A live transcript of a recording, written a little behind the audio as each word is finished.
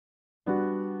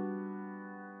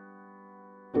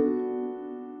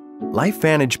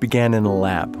LifeVantage began in a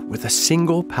lab with a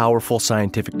single powerful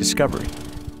scientific discovery.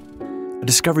 A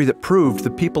discovery that proved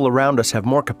the people around us have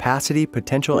more capacity,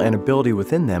 potential, and ability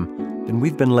within them than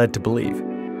we've been led to believe.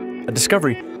 A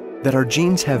discovery that our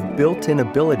genes have built-in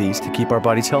abilities to keep our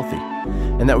bodies healthy,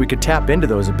 and that we could tap into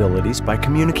those abilities by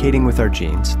communicating with our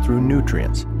genes through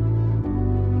nutrients.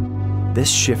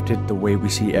 This shifted the way we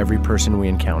see every person we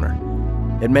encounter.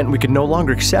 It meant we could no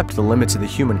longer accept the limits of the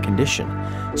human condition,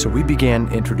 so we began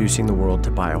introducing the world to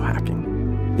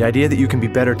biohacking. The idea that you can be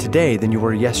better today than you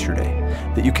were yesterday,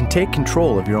 that you can take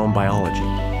control of your own biology,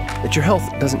 that your health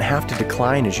doesn't have to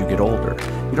decline as you get older.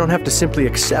 You don't have to simply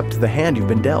accept the hand you've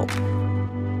been dealt.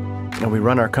 And we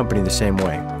run our company the same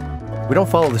way. We don't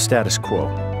follow the status quo.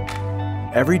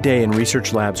 Every day in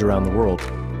research labs around the world,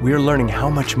 we are learning how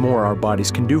much more our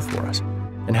bodies can do for us,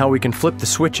 and how we can flip the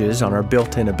switches on our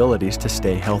built-in abilities to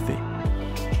stay healthy.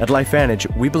 At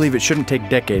LifeVantage, we believe it shouldn't take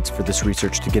decades for this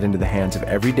research to get into the hands of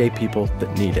everyday people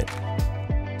that need it.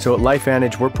 So at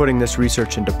LifeVantage, we're putting this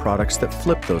research into products that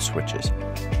flip those switches.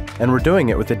 And we're doing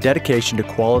it with a dedication to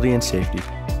quality and safety,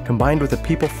 combined with a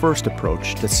people-first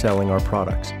approach to selling our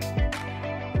products.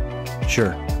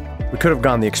 Sure, we could have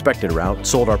gone the expected route,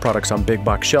 sold our products on big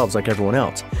box shelves like everyone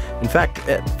else. In fact,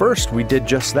 at first we did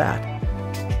just that.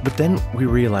 But then we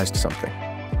realized something.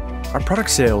 Our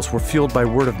product sales were fueled by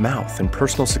word of mouth and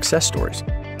personal success stories,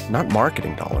 not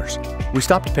marketing dollars. We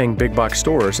stopped paying big box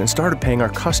stores and started paying our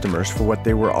customers for what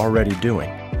they were already doing,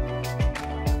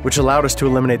 which allowed us to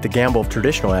eliminate the gamble of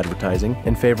traditional advertising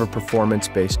in favor of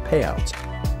performance-based payouts.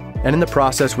 And in the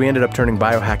process, we ended up turning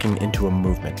biohacking into a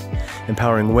movement,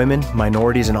 empowering women,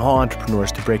 minorities, and all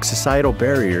entrepreneurs to break societal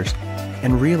barriers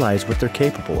and realize what they're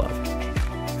capable of,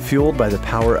 fueled by the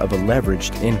power of a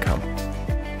leveraged income.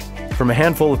 From a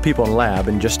handful of people in a lab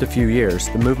in just a few years,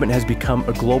 the movement has become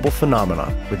a global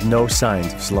phenomenon with no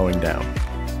signs of slowing down.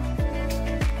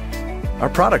 Our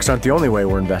products aren't the only way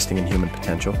we're investing in human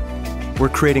potential. We're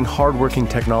creating hardworking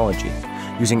technology,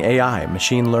 using AI,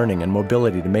 machine learning, and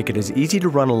mobility to make it as easy to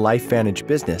run a LifeVantage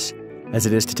business as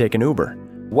it is to take an Uber.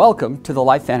 Welcome to the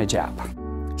LifeVantage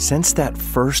app. Since that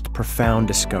first profound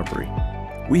discovery,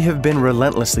 we have been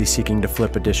relentlessly seeking to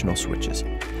flip additional switches,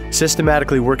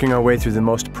 systematically working our way through the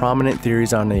most prominent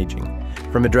theories on aging,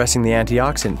 from addressing the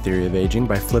antioxidant theory of aging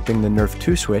by flipping the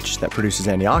NRF2 switch that produces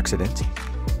antioxidants,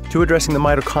 to addressing the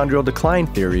mitochondrial decline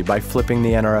theory by flipping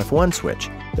the NRF1 switch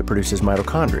that produces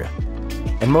mitochondria,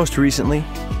 and most recently,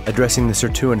 addressing the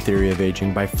sirtuin theory of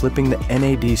aging by flipping the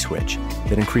NAD switch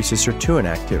that increases sirtuin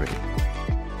activity.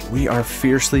 We are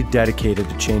fiercely dedicated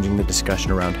to changing the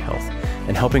discussion around health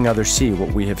and helping others see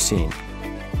what we have seen,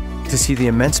 to see the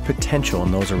immense potential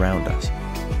in those around us.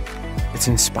 It's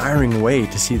an inspiring way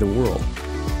to see the world.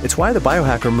 It's why the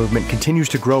biohacker movement continues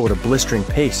to grow at a blistering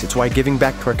pace. It's why giving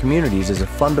back to our communities is a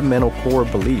fundamental core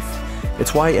belief.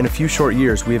 It's why in a few short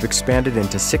years we have expanded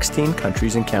into 16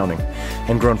 countries and counting,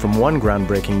 and grown from one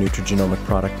groundbreaking nutrigenomic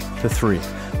product to 3,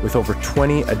 with over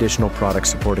 20 additional products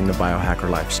supporting the biohacker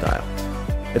lifestyle.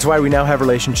 It's why we now have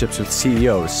relationships with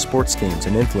CEOs, sports teams,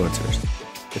 and influencers.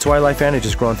 It's why LifeVantage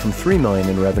has grown from $3 million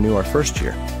in revenue our first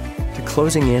year to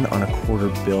closing in on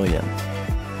 $250 million.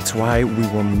 It's why we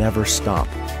will never stop,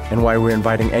 and why we're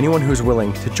inviting anyone who's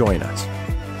willing to join us.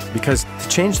 Because to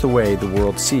change the way the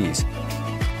world sees,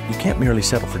 you can't merely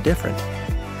settle for different.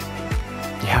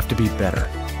 You have to be better,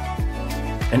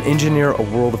 and engineer a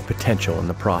world of potential in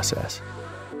the process.